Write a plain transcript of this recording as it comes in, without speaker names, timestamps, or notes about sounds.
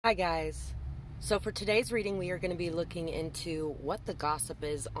Hi guys. So for today's reading, we are going to be looking into what the gossip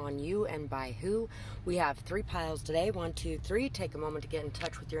is on you and by who. We have 3 piles today. 1, 2, 3. Take a moment to get in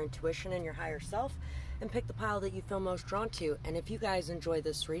touch with your intuition and your higher self and pick the pile that you feel most drawn to. And if you guys enjoy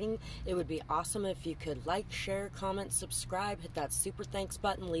this reading, it would be awesome if you could like, share, comment, subscribe, hit that super thanks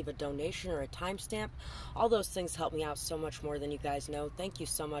button, leave a donation or a timestamp. All those things help me out so much more than you guys know. Thank you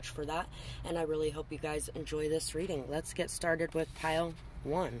so much for that. And I really hope you guys enjoy this reading. Let's get started with pile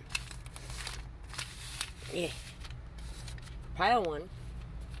 1. Yeah. Pile 1.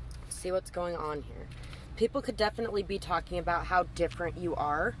 Let's see what's going on here. People could definitely be talking about how different you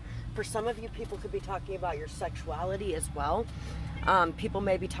are. For some of you, people could be talking about your sexuality as well. People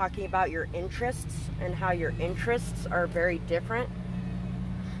may be talking about your interests and how your interests are very different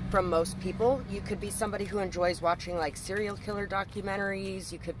from most people. You could be somebody who enjoys watching like serial killer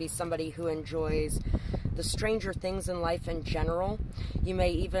documentaries. You could be somebody who enjoys the stranger things in life in general. You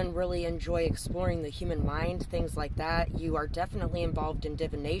may even really enjoy exploring the human mind, things like that. You are definitely involved in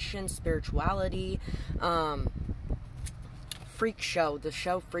divination, spirituality, Freak Show. The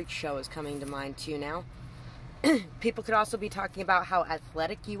show Freak Show is coming to mind too now. People could also be talking about how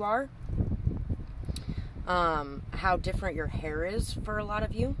athletic you are, how different your hair is for a lot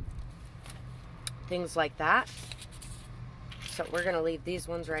of you, things like that. So we're going to leave these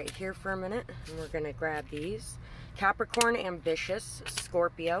ones right here for a minute, and we're going to grab these. Capricorn, ambitious,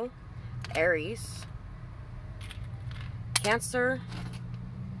 Scorpio, Aries, Cancer,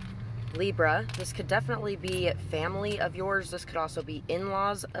 Libra. This could definitely be family of yours. This could also be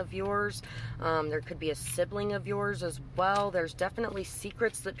in-laws of yours. There could be a sibling of yours as well. There's definitely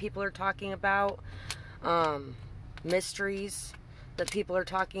secrets that people are talking about, mysteries that people are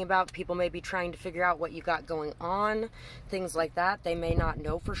talking about. People may be trying to figure out what you got going on, things like that. They may not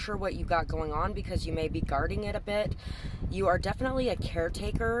know for sure what you got going on because you may be guarding it a bit. You are definitely a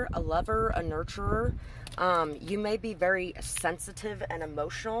caretaker, a lover, a nurturer. You may be very sensitive and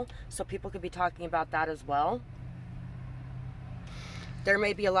emotional, so people could be talking about that as well. There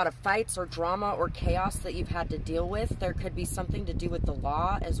may be a lot of fights or drama or chaos that you've had to deal with. There could be something to do with the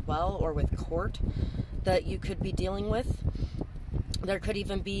law as well, or with court that you could be dealing with. There could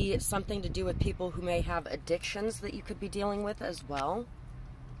even be something to do with people who may have addictions that you could be dealing with as well.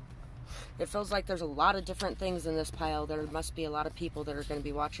 It feels like there's a lot of different things in this pile. There must be a lot of people that are going to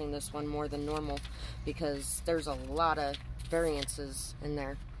be watching this one more than normal because there's a lot of variances in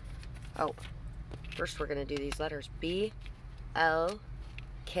there. Oh, first we're going to do these letters. B, L,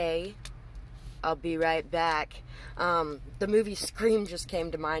 K. I'll be right back. The movie Scream just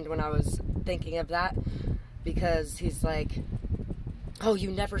came to mind when I was thinking of that, because he's like, oh,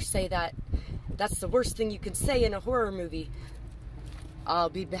 you never say that. That's the worst thing you can say in a horror movie. I'll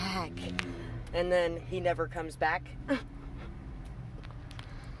be back. And then he never comes back.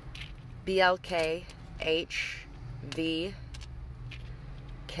 BLK, H, V,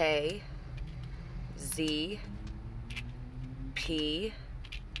 K, Z, P,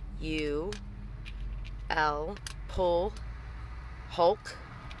 U, L, pull, Hulk,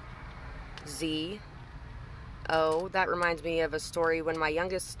 Z, Oh, that reminds me of a story when my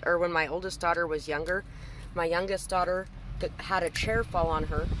oldest daughter was younger. My youngest daughter had a chair fall on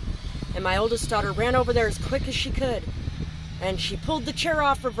her, and my oldest daughter ran over there as quick as she could, and she pulled the chair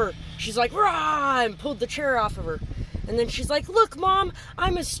off of her. She's like, rah, and pulled the chair off of her. And then she's like, look, Mom,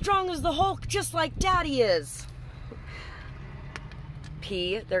 I'm as strong as the Hulk, just like Daddy is.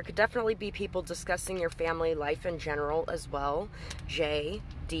 P, there could definitely be people discussing your family life in general as well. J,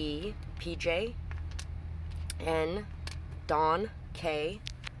 D, PJ, N, Dawn, K,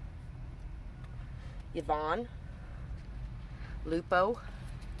 Yvonne, Lupo,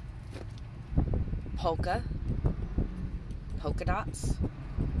 Polka, Polka Dots,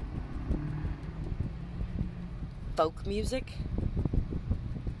 folk music,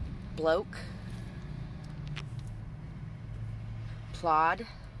 bloke, plod,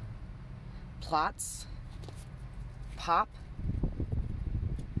 plots, pop,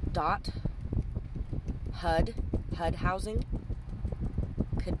 dot, HUD housing,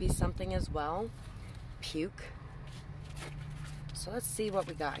 could be something as well. Puke. So let's see what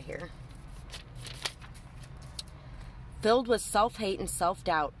we got here. Filled with self-hate and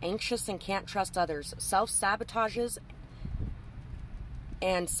self-doubt, anxious and can't trust others, self-sabotages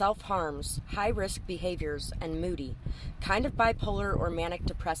and self-harms, high-risk behaviors, and moody. Kind of bipolar or manic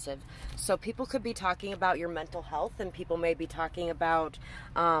depressive. So people could be talking about your mental health, and people may be talking about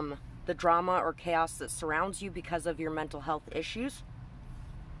the drama or chaos that surrounds you because of your mental health issues.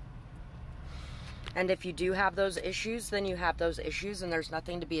 And if you do have those issues, then you have those issues, and there's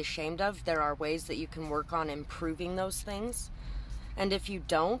nothing to be ashamed of. There are ways that you can work on improving those things. And if you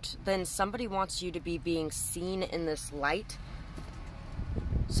don't, then somebody wants you to be being seen in this light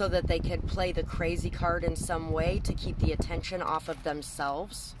so that they could play the crazy card in some way to keep the attention off of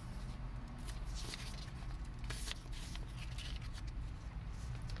themselves.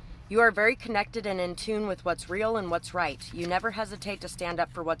 You are very connected and in tune with what's real and what's right. You never hesitate to stand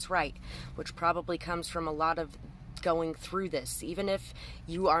up for what's right, which probably comes from a lot of going through this. Even if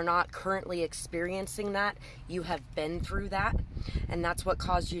you are not currently experiencing that, you have been through that, and that's what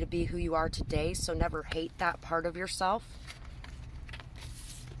caused you to be who you are today. So never hate that part of yourself.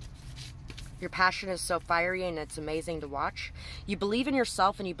 Your passion is so fiery and it's amazing to watch. You believe in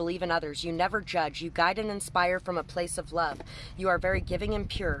yourself and you believe in others. You never judge. You guide and inspire from a place of love. You are very giving and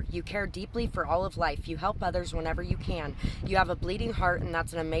pure. You care deeply for all of life. You help others whenever you can. You have a bleeding heart, and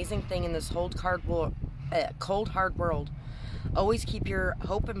that's an amazing thing in this cold, hard world. Always keep your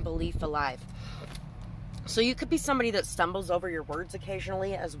hope and belief alive. So you could be somebody that stumbles over your words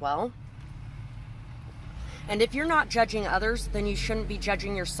occasionally as well. And if you're not judging others, then you shouldn't be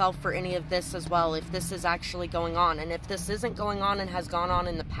judging yourself for any of this as well, if this is actually going on. And if this isn't going on and has gone on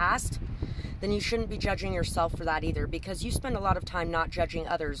in the past, then you shouldn't be judging yourself for that either, because you spend a lot of time not judging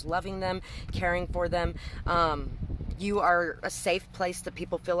others, loving them, caring for them. You are a safe place that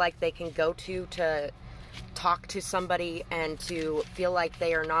people feel like they can go to talk to somebody and to feel like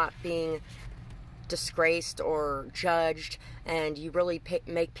they are not being disgraced or judged, and you really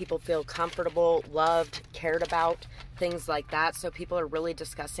make people feel comfortable, loved, cared about, things like that. So people are really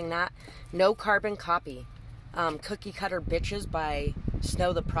discussing that. No carbon copy. Cookie Cutter Bitches by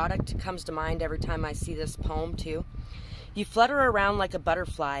Snow the Product comes to mind every time I see this poem too. You flutter around like a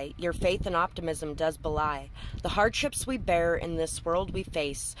butterfly, your faith and optimism does belie. The hardships we bear in this world we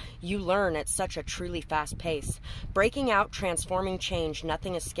face, you learn at such a truly fast pace. Breaking out, transforming change,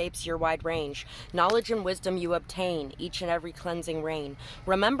 nothing escapes your wide range. Knowledge and wisdom you obtain, each and every cleansing rain.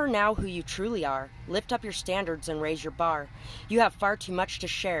 Remember now who you truly are. Lift up your standards and raise your bar. You have far too much to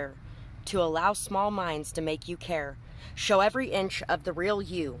share, to allow small minds to make you care. Show every inch of the real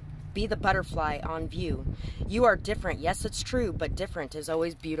you. Be the butterfly on view. You are different. Yes, it's true, but different is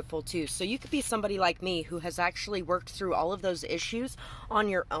always beautiful too. So you could be somebody like me who has actually worked through all of those issues on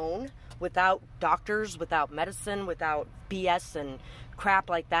your own, without doctors, without medicine, without BS and crap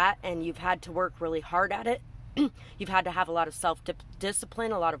like that, and you've had to work really hard at it. You've had to have a lot of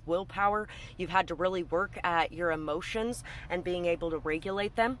self-discipline, a lot of willpower. You've had to really work at your emotions and being able to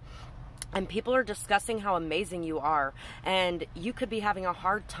regulate them. And people are discussing how amazing you are, and you could be having a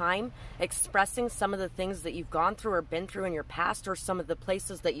hard time expressing some of the things that you've gone through or been through in your past, or some of the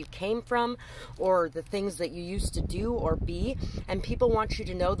places that you came from, or the things that you used to do or be. And people want you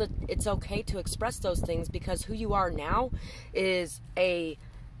to know that it's okay to express those things, because who you are now is a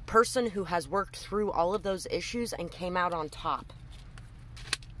person who has worked through all of those issues and came out on top.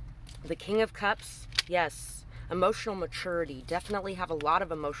 The King of Cups, yes. Emotional maturity. Definitely have a lot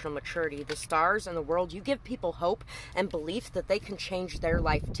of emotional maturity. The stars and the world, you give people hope and belief that they can change their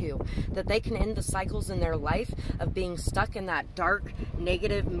life too. That they can end the cycles in their life of being stuck in that dark,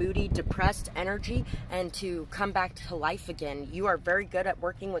 negative, moody, depressed energy, and to come back to life again. You are very good at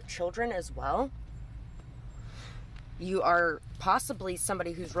working with children as well. You are possibly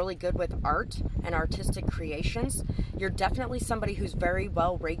somebody who's really good with art and artistic creations. You're definitely somebody who's very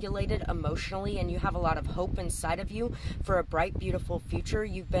well regulated emotionally, and you have a lot of hope inside of you for a bright, beautiful future.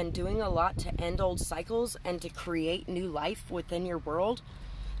 You've been doing a lot to end old cycles and to create new life within your world.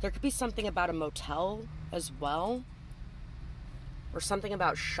 There could be something about a motel as well, or something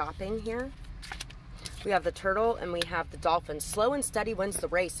about shopping here. We have the turtle and we have the dolphin. Slow and steady wins the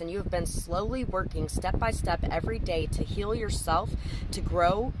race, and you have been slowly working step by step every day to heal yourself, to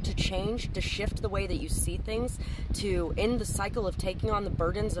grow, to change, to shift the way that you see things, to end the cycle of taking on the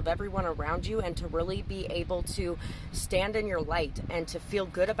burdens of everyone around you, and to really be able to stand in your light and to feel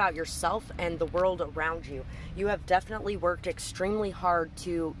good about yourself and the world around you. You have definitely worked extremely hard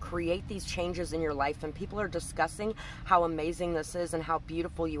to create these changes in your life, and people are discussing how amazing this is and how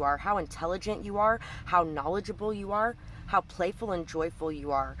beautiful you are, how intelligent you are, how knowledgeable you are, how playful and joyful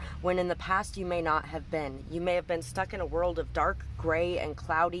you are, when in the past you may not have been. You may have been stuck in a world of dark, gray, and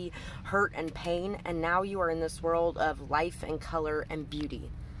cloudy, hurt and pain, and now you are in this world of life and color and beauty.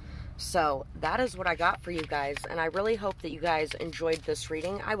 So that is what I got for you guys, and I really hope that you guys enjoyed this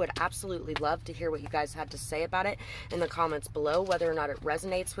reading. I would absolutely love to hear what you guys had to say about it in the comments below, whether or not it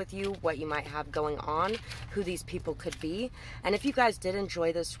resonates with you, what you might have going on, who these people could be. And if you guys did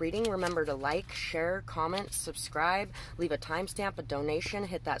enjoy this reading, remember to like, share, comment, subscribe, leave a timestamp, a donation,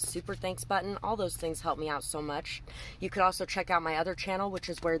 hit that super thanks button. All those things help me out so much. You could also check out my other channel, which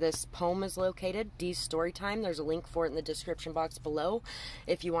is where this poem is located, Dee's Storytime. There's a link for it in the description box below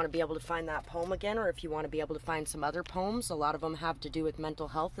if you want to be able to find that poem again, or if you want to be able to find some other poems. A lot of them have to do with mental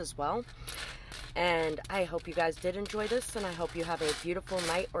health as well. And I hope you guys did enjoy this, and I hope you have a beautiful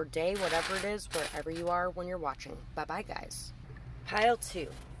night or day, whatever it is, wherever you are when you're watching. Bye bye, guys. Pile 2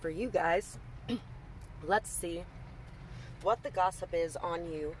 for you guys. Let's see what the gossip is on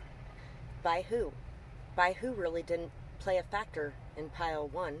you. By who? By who really didn't play a factor in pile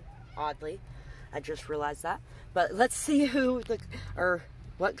 1, oddly. I just realized that. But let's see who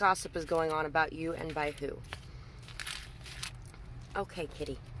what gossip is going on about you and by who. Okay,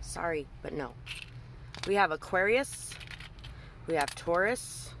 kitty. Sorry, but no. We have Aquarius. We have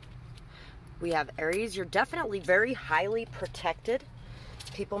Taurus. We have Aries. You're definitely very highly protected.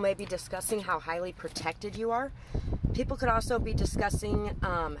 People may be discussing how highly protected you are. People could also be discussing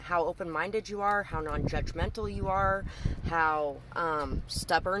how open-minded you are, how non-judgmental you are, how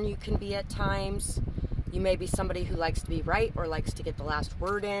stubborn you can be at times. You may be somebody who likes to be right or likes to get the last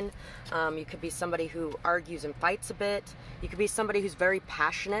word in. You could be somebody who argues and fights a bit. You could be somebody who's very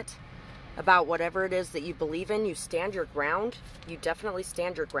passionate about whatever it is that you believe in. You stand your ground. You definitely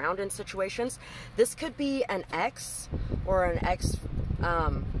stand your ground in situations. This could be an ex or an ex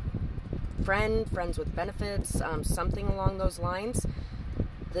friends with benefits, something along those lines.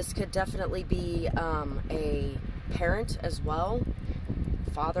 This could definitely be a parent as well.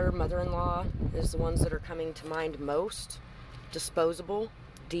 Father, mother-in-law is the ones that are coming to mind most. Disposable.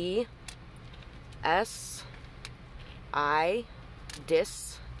 D. S. I.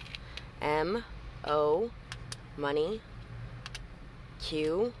 Dis. M. O. Money.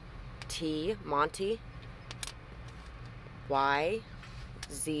 Q. T. Monty. Y.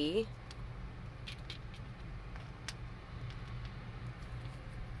 Z.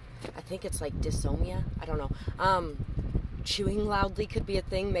 I think it's like dysomnia. I don't know. Chewing loudly could be a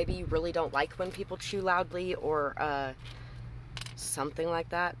thing. Maybe you really don't like when people chew loudly, or something like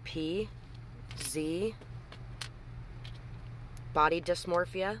that. P. Z. Body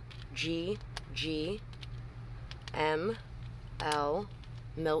dysmorphia. G. G. M. L.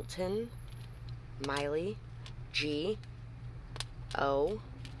 Milton. Miley. G. O.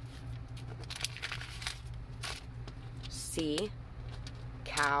 C.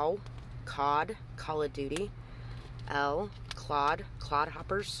 Cow. Cod. Call of Duty. L. Clod.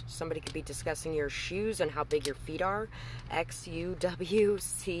 Clodhoppers. Somebody could be discussing your shoes and how big your feet are. X. U. W.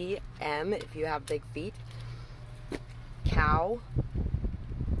 C. M. If you have big feet. Cow.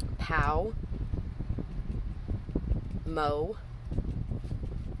 Pow. Mo.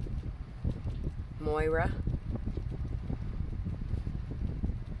 Moira.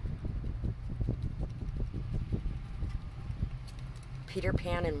 Peter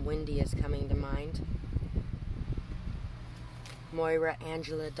Pan and Wendy is coming to mind. Moira,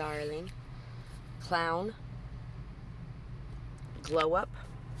 Angela, darling. Clown. Glow up.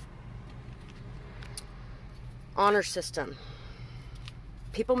 Honor system.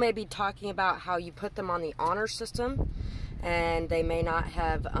 People may be talking about how you put them on the honor system, and they may not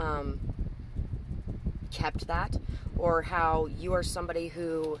have kept that, or how you are somebody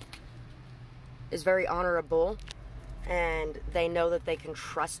who is very honorable and they know that they can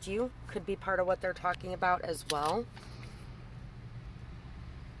trust you. Could be part of what they're talking about as well.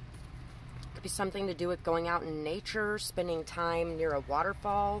 Could be something to do with going out in nature, spending time near a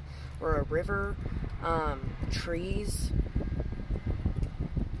waterfall or a river, trees.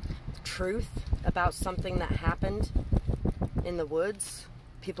 Truth about something that happened in the woods.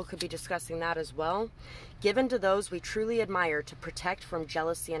 People could be discussing that as well. Given to those we truly admire to protect from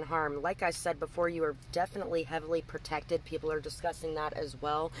jealousy and harm. Like I said before, you are definitely heavily protected. People are discussing that as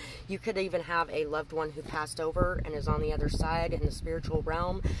well. You could even have a loved one who passed over and is on the other side in the spiritual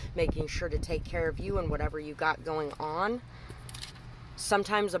realm, making sure to take care of you and whatever you got going on.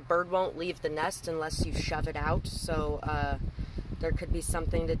 Sometimes a bird won't leave the nest unless you shove it out, so there could be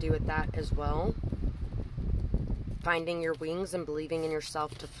something to do with that as well. Finding your wings and believing in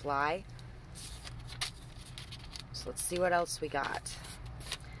yourself to fly. So let's see what else we got.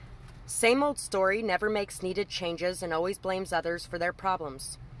 Same old story, never makes needed changes and always blames others for their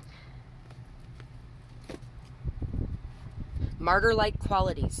problems. Martyr-like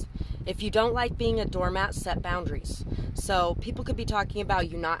qualities. If you don't like being a doormat, set boundaries. So people could be talking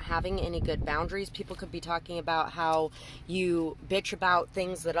about you not having any good boundaries. People could be talking about how you bitch about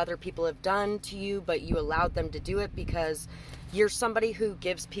things that other people have done to you, but you allowed them to do it because you're somebody who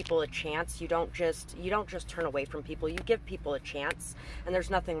gives people a chance. You don't just turn away from people. You give people a chance, and there's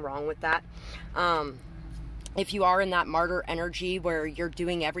nothing wrong with that. If you are in that martyr energy where you're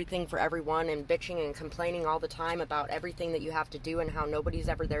doing everything for everyone and bitching and complaining all the time about everything that you have to do and how nobody's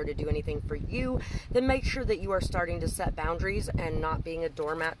ever there to do anything for you, then make sure that you are starting to set boundaries and not being a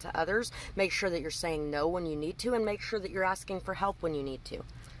doormat to others. Make sure that you're saying no when you need to, and make sure that you're asking for help when you need to.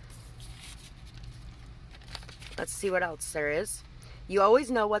 Let's see what else there is. You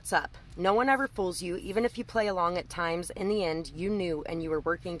always know what's up. No one ever fools you, even if you play along at times. In the end, you knew, and you were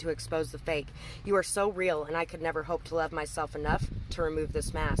working to expose the fake. You are so real, and I could never hope to love myself enough to remove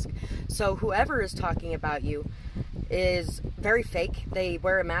this mask. So whoever is talking about you is very fake. They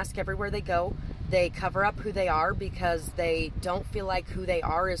wear a mask everywhere they go. They cover up who they are because they don't feel like who they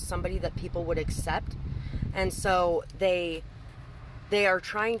are is somebody that people would accept. And so they are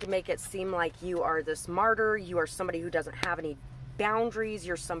trying to make it seem like you are this martyr. You are somebody who doesn't have any boundaries.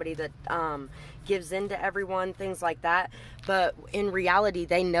 You're somebody that gives in to everyone, things like that. But in reality,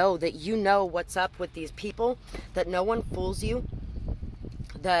 they know that you know what's up with these people, that no one fools you,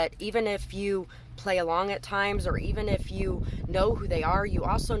 that even if you play along at times, or even if you know who they are, you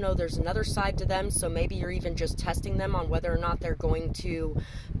also know there's another side to them. So maybe you're even just testing them on whether or not they're going to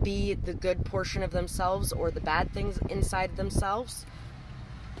be the good portion of themselves or the bad things inside themselves.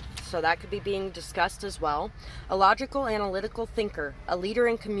 So that could be being discussed as well. A logical, analytical thinker, a leader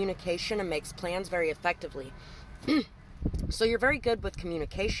in communication, and makes plans very effectively. So you're very good with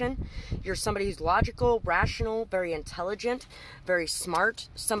communication. You're somebody who's logical, rational, very intelligent, very smart,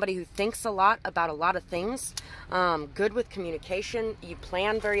 somebody who thinks a lot about a lot of things. Good with communication. You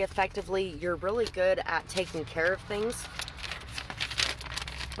plan very effectively. You're really good at taking care of things.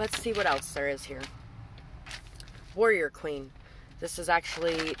 Let's see what else there is here. Warrior Queen. This is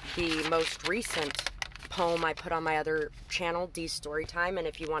actually the most recent poem I put on my other channel, StoryTime, and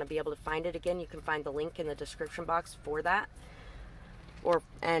if you want to be able to find it again, you can find the link in the description box for that.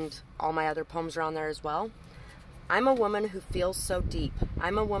 And all my other poems are on there as well. I'm a woman who feels so deep.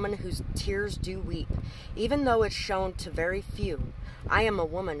 I'm a woman whose tears do weep, even though it's shown to very few. I am a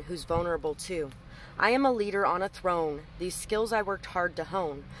woman who's vulnerable too. I am a leader on a throne, these skills I worked hard to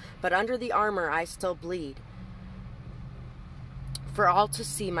hone, but under the armor I still bleed. For all to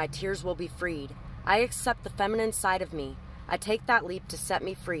see, my tears will be freed. I accept the feminine side of me. I take that leap to set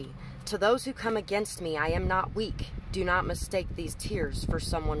me free. To those who come against me, I am not weak. Do not mistake these tears for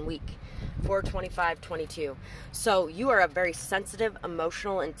someone weak. 4/25/22. So you are a very sensitive,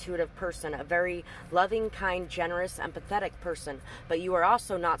 emotional, intuitive person, a very loving, kind, generous, empathetic person, but you are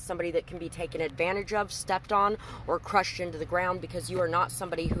also not somebody that can be taken advantage of, stepped on, or crushed into the ground, because you are not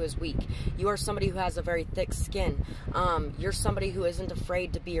somebody who is weak. You are somebody who has a very thick skin. You're somebody who isn't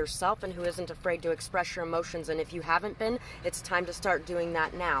afraid to be yourself and who isn't afraid to express your emotions, and if you haven't been, it's time to start doing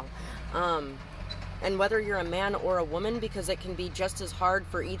that now. And whether you're a man or a woman, because it can be just as hard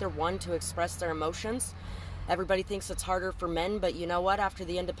for either one to express their emotions. Everybody thinks it's harder for men, but you know what? After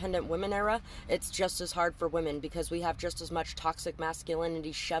the independent women era, it's just as hard for women, because we have just as much toxic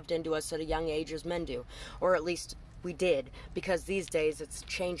masculinity shoved into us at a young age as men do. Or at least we did, because these days it's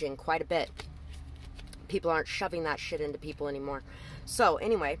changing quite a bit. People aren't shoving that shit into people anymore. So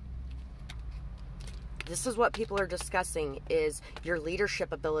anyway, this is what people are discussing, is your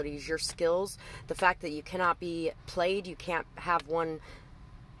leadership abilities, your skills, the fact that you cannot be played, you can't have one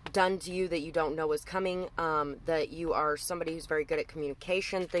done to you that you don't know is coming, that you are somebody who's very good at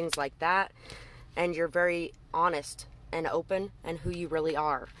communication, things like that, and you're very honest and open and who you really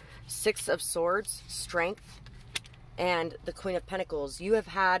are. 6 of Swords, strength, and the Queen of Pentacles. You have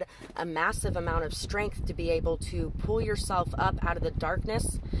had a massive amount of strength to be able to pull yourself up out of the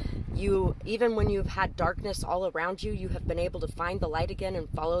darkness. Even when you've had darkness all around you, you have been able to find the light again and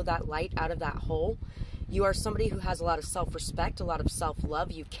follow that light out of that hole. You are somebody who has a lot of self-respect, a lot of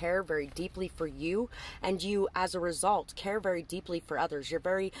self-love. You care very deeply for you, and you, as a result, care very deeply for others. You're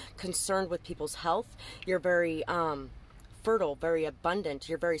very concerned with people's health. You're very fertile, very abundant.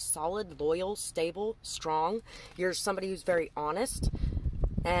 You're very solid, loyal, stable, strong. You're somebody who's very honest.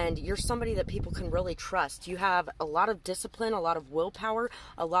 And you're somebody that people can really trust. You have a lot of discipline, a lot of willpower,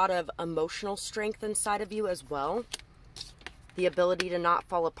 a lot of emotional strength inside of you as well. The ability to not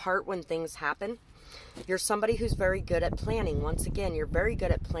fall apart when things happen. You're somebody who's very good at planning. Once again, you're very good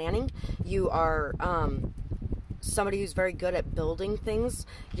at planning. You are somebody who's very good at building things.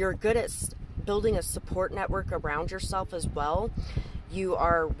 You're good at building a support network around yourself as well. You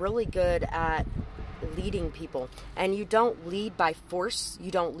are really good at leading people, and you don't lead by force,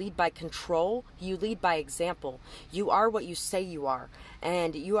 you don't lead by control, you lead by example. You are what you say you are,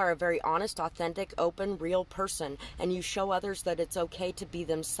 and you are a very honest, authentic, open, real person, and you show others that it's okay to be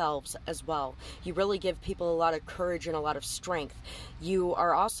themselves as well. You really give people a lot of courage and a lot of strength. You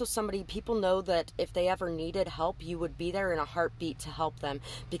are also somebody people know that if they ever needed help, you would be there in a heartbeat to help them,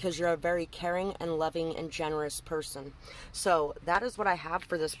 because you're a very caring and loving and generous person. So that is what I have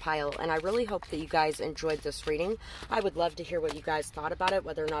for this pile, and I really hope that you guys enjoyed this reading. I would love to hear what you guys thought about it,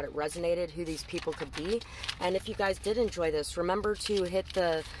 whether or not it resonated, who these people could be. And if you guys did enjoy this, remember to hit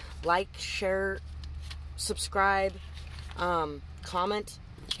the like, share, subscribe, comment,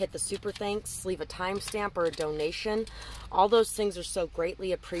 hit the super thanks, leave a timestamp or a donation. All those things are so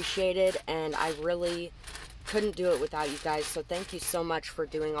greatly appreciated, and I really couldn't do it without you guys. So thank you so much for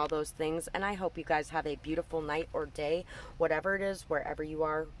doing all those things, and I hope you guys have a beautiful night or day, whatever it is, wherever you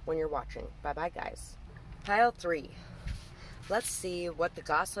are when you're watching. Bye bye, guys. Pile 3. Let's see what the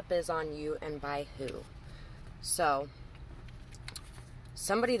gossip is on you and by who. So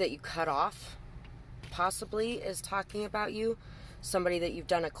somebody that you cut off possibly is talking about you. Somebody that you've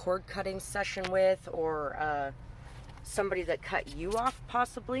done a cord cutting session with, or somebody that cut you off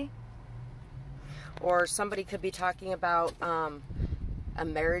possibly. Or somebody could be talking about a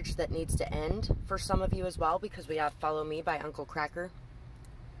marriage that needs to end for some of you as well, because we have Follow Me by Uncle Kracker.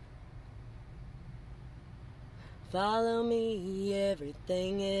 Follow me,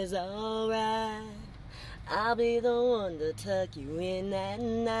 everything is alright. I'll be the one to tuck you in at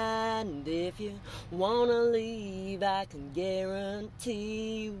night. And if you wanna leave, I can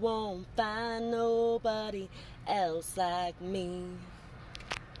guarantee you won't find nobody else like me.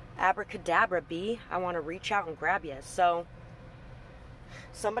 Abracadabra, bee, I want to reach out and grab you. So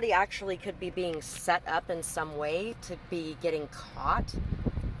somebody actually could be being set up in some way to be getting caught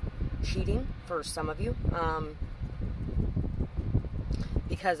cheating for some of you,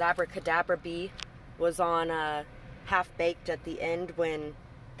 because Abracadabra bee was on Half-Baked at the end when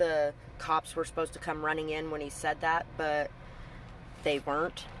the cops were supposed to come running in when he said that, but they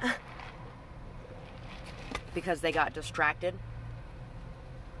weren't because they got distracted.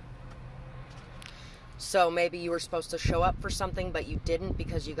 So maybe you were supposed to show up for something, but you didn't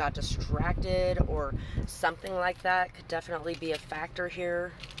because you got distracted, or something like that. Could definitely be a factor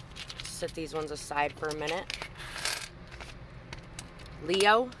here. Set these ones aside for a minute.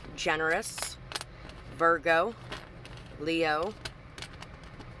 Leo, generous. Virgo, Leo,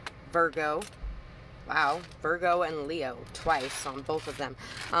 Virgo. Wow, Virgo and Leo twice on both of them.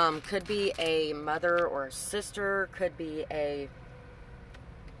 Could be a mother or a sister. Could be a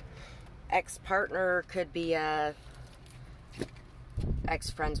ex-partner, could be a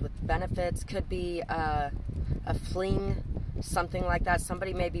ex-friends with benefits, could be a fling, something like that.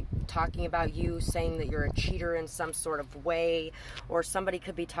 Somebody may be talking about you, saying that you're a cheater in some sort of way, or somebody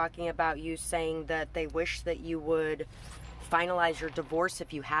could be talking about you saying that they wish that you would finalize your divorce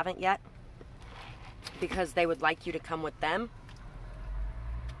if you haven't yet, because they would like you to come with them.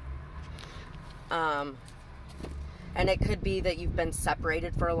 And it could be that you've been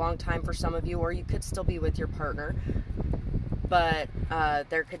separated for a long time for some of you, or you could still be with your partner. But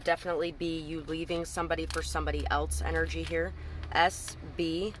there could definitely be you leaving somebody for somebody else energy here. S,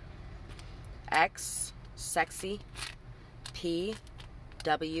 B, X, sexy, P,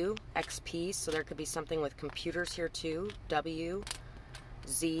 W, XP. So there could be something with computers here too. W,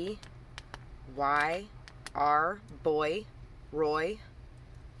 Z, Y, R, boy, Roy.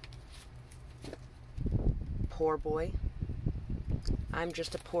 Poor boy. I'm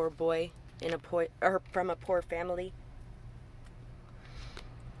just a poor boy in a from a poor family.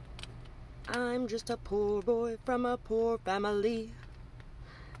 I'm just a poor boy from a poor family.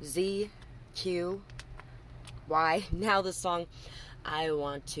 Z, Q, Y. Now the song. I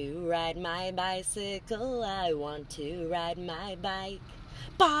want to ride my bicycle. I want to ride my bike.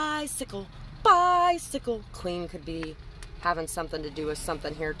 Bicycle, bicycle. Queen could be having something to do with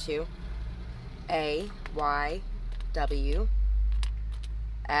something here too. A, Y, W,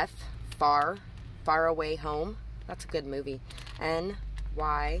 F, far, far away home. That's a good movie. N,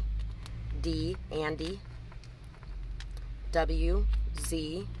 Y, D, Andy, W,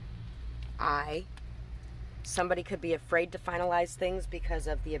 Z, I. Somebody could be afraid to finalize things because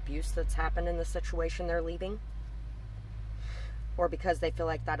of the abuse that's happened in the situation they're leaving, or because they feel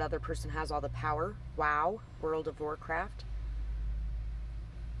like that other person has all the power. Wow, World of Warcraft.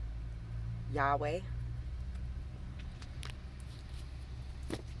 Yahweh.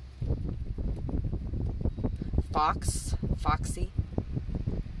 Fox, Foxy.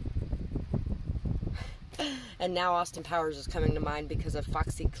 And now Austin Powers is coming to mind because of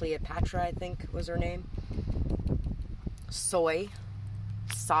Foxy Cleopatra, I think was her name. Soy.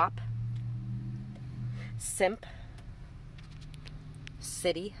 Sop. Simp.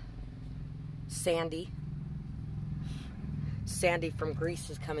 City. Sandy. Sandy from Greece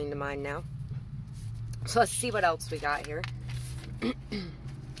is coming to mind now. So let's see what else we got here.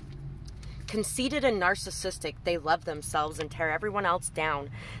 Conceited and narcissistic, they love themselves and tear everyone else down.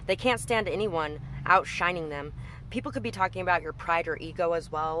 They can't stand anyone outshining them. People could be talking about your pride or ego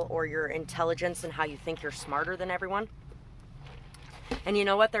as well, or your intelligence and how you think you're smarter than everyone. And you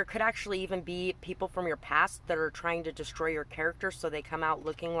know what? There could actually even be people from your past that are trying to destroy your character so they come out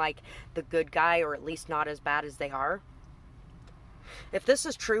looking like the good guy, or at least not as bad as they are. If this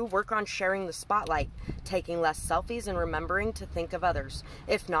is true, work on sharing the spotlight, taking less selfies, and remembering to think of others.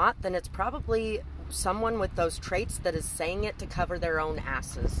 If not, then it's probably someone with those traits that is saying it to cover their own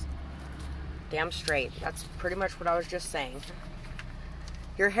asses. Damn straight. That's pretty much what I was just saying.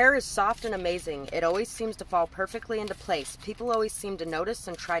 Your hair is soft and amazing. It always seems to fall perfectly into place. People always seem to notice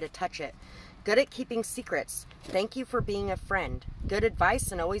and try to touch it. Good at keeping secrets. Thank you for being a friend. Good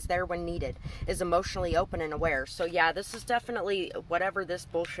advice and always there when needed. Is emotionally open and aware. So yeah, this is definitely, whatever this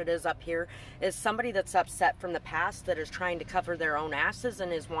bullshit is up here, is somebody that's upset from the past that is trying to cover their own asses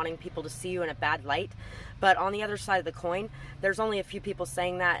and is wanting people to see you in a bad light. But on the other side of the coin, there's only a few people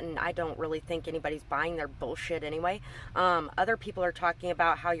saying that, and I don't really think anybody's buying their bullshit anyway. Other people are talking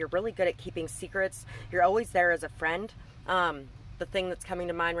about how you're really good at keeping secrets. You're always there as a friend. The thing that's coming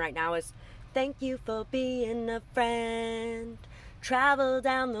to mind right now is, thank you for being a friend. Travel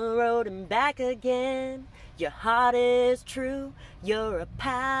down the road and back again. Your heart is true. You're a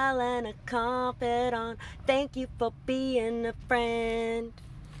pal and a confidant. Thank you for being a friend.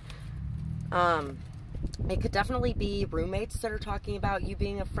 It could definitely be roommates that are talking about you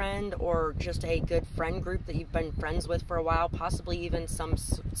being a friend, or just a good friend group that you've been friends with for a while, possibly even some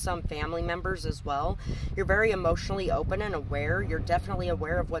family members as well. You're very emotionally open and aware. You're definitely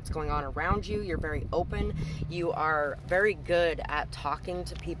aware of what's going on around you. You're very open. You are very good at talking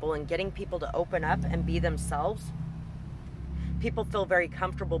to people and getting people to open up and be themselves. People feel very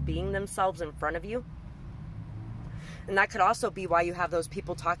comfortable being themselves in front of you. And that could also be why you have those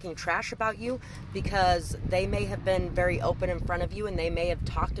people talking trash about you, because they may have been very open in front of you and they may have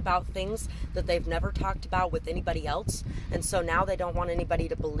talked about things that they've never talked about with anybody else. And so now they don't want anybody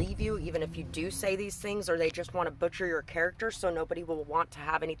to believe you, even if you do say these things, or they just want to butcher your character so nobody will want to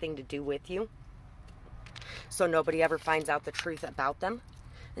have anything to do with you. So nobody ever finds out the truth about them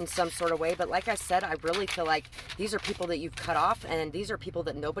in some sort of way. But like I said, I really feel like these are people that you've cut off, and these are people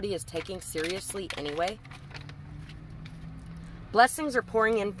that nobody is taking seriously anyway. Blessings are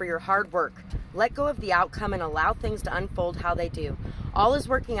pouring in for your hard work. Let go of the outcome and allow things to unfold how they do. All is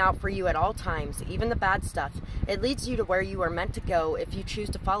working out for you at all times, even the bad stuff. It leads you to where you are meant to go if you choose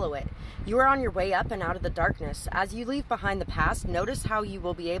to follow it. You are on your way up and out of the darkness. As you leave behind the past, notice how you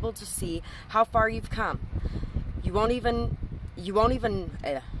will be able to see how far you've come. You don't even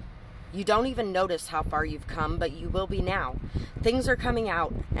notice how far you've come, but you will be now. Things are coming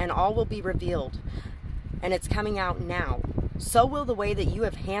out and all will be revealed. And it's coming out now. So will the way that you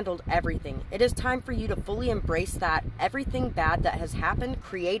have handled everything. It is time for you to fully embrace that everything bad that has happened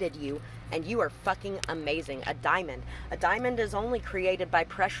created you, and you are fucking amazing. A diamond. A diamond is only created by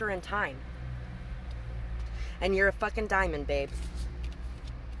pressure and time. And you're a fucking diamond, babe.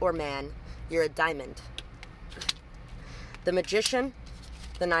 Or man, you're a diamond. The Magician,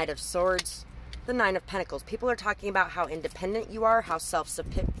 the Knight of Swords, the Nine of Pentacles. People are talking about how independent you are, how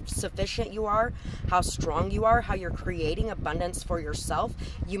self-sufficient you are, how strong you are, how you're creating abundance for yourself.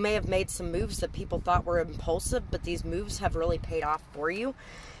 You may have made some moves that people thought were impulsive, but these moves have really paid off for you.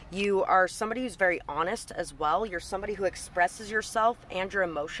 You are somebody who's very honest as well. You're somebody who expresses yourself and your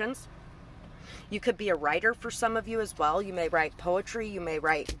emotions. You could be a writer for some of you as well. You may write poetry, you may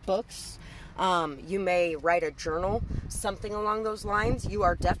write books. You may write a journal, something along those lines. You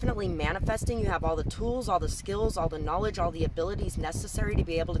are definitely manifesting. You have all the tools, all the skills, all the knowledge, all the abilities necessary to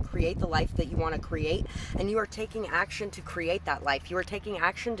be able to create the life that you want to create. And you are taking action to create that life. You are taking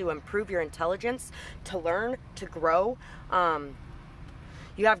action to improve your intelligence, to learn, to grow.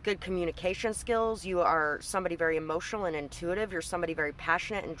 You have good communication skills. You are somebody very emotional and intuitive. You're somebody very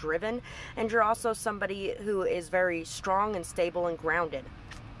passionate and driven. And you're also somebody who is very strong and stable and grounded.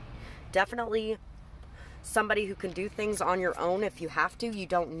 Definitely somebody who can do things on your own if you have to. You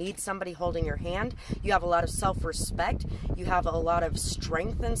don't need somebody holding your hand. You have a lot of self-respect. You have a lot of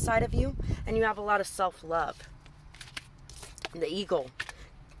strength inside of you. And you have a lot of self-love. The eagle.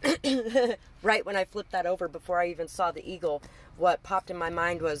 Right when I flipped that over, before I even saw the eagle, what popped in my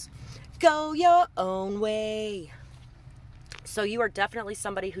mind was, go your own way. So you are definitely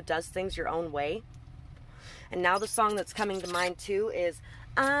somebody who does things your own way. And now the song that's coming to mind too is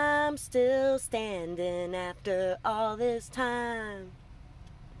I'm still standing after all this time.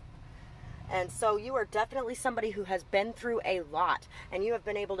 And so you are definitely somebody who has been through a lot, and you have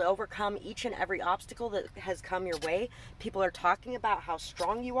been able to overcome each and every obstacle that has come your way. People are talking about how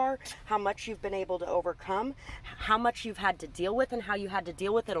strong you are, how much you've been able to overcome, how much you've had to deal with, and how you had to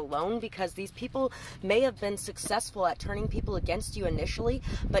deal with it alone, because these people may have been successful at turning people against you initially,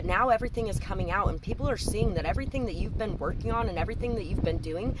 but now everything is coming out, and people are seeing that everything that you've been working on and everything that you've been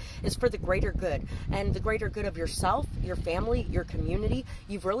doing is for the greater good, and the greater good of yourself, your family, your community.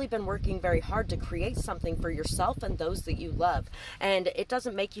 You've really been working very hard to create something for yourself and those that you love. And it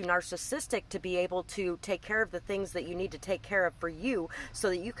doesn't make you narcissistic to be able to take care of the things that you need to take care of for you so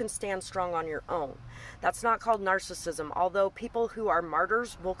that you can stand strong on your own. That's not called narcissism, although people who are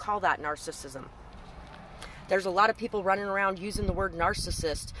martyrs will call that narcissism. There's a lot of people running around using the word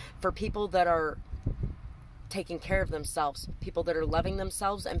narcissist for people that are taking care of themselves, people that are loving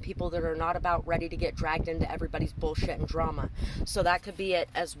themselves, and people that are not about ready to get dragged into everybody's bullshit and drama. So that could be it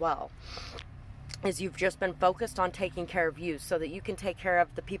as well, is you've just been focused on taking care of you so that you can take care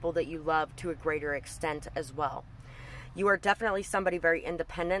of the people that you love to a greater extent as well. You are definitely somebody very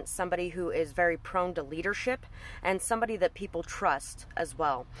independent, somebody who is very prone to leadership, and somebody that people trust as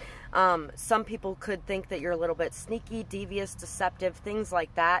well. Some people could think that you're a little bit sneaky, devious, deceptive, things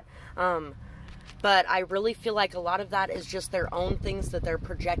like that. But I really feel like a lot of that is just their own things that they're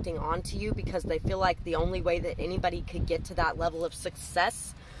projecting onto you, because they feel like the only way that anybody could get to that level of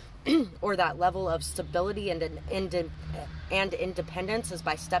success or that level of stability and independence is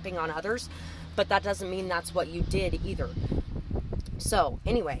by stepping on others. But that doesn't mean that's what you did either. So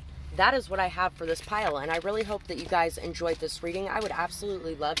anyway, that is what I have for this pile, and I really hope that you guys enjoyed this reading. I would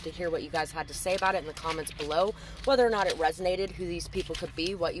absolutely love to hear what you guys had to say about it in the comments below, whether or not it resonated, who these people could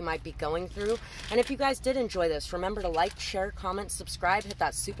be, what you might be going through. And if you guys did enjoy this, remember to like, share, comment, subscribe, hit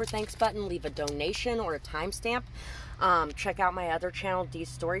that super thanks button, leave a donation or a timestamp. Check out my other channel,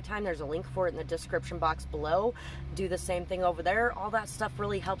 StoryTime. There's a link for it in the description box below. Do the same thing over there. All that stuff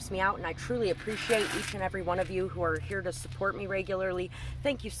really helps me out, and I truly appreciate each and every one of you who are here to support me regularly.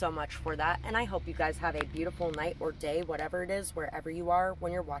 Thank you so much for that, and I hope you guys have a beautiful night or day, whatever it is, wherever you are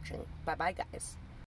when you're watching. Bye-bye, guys.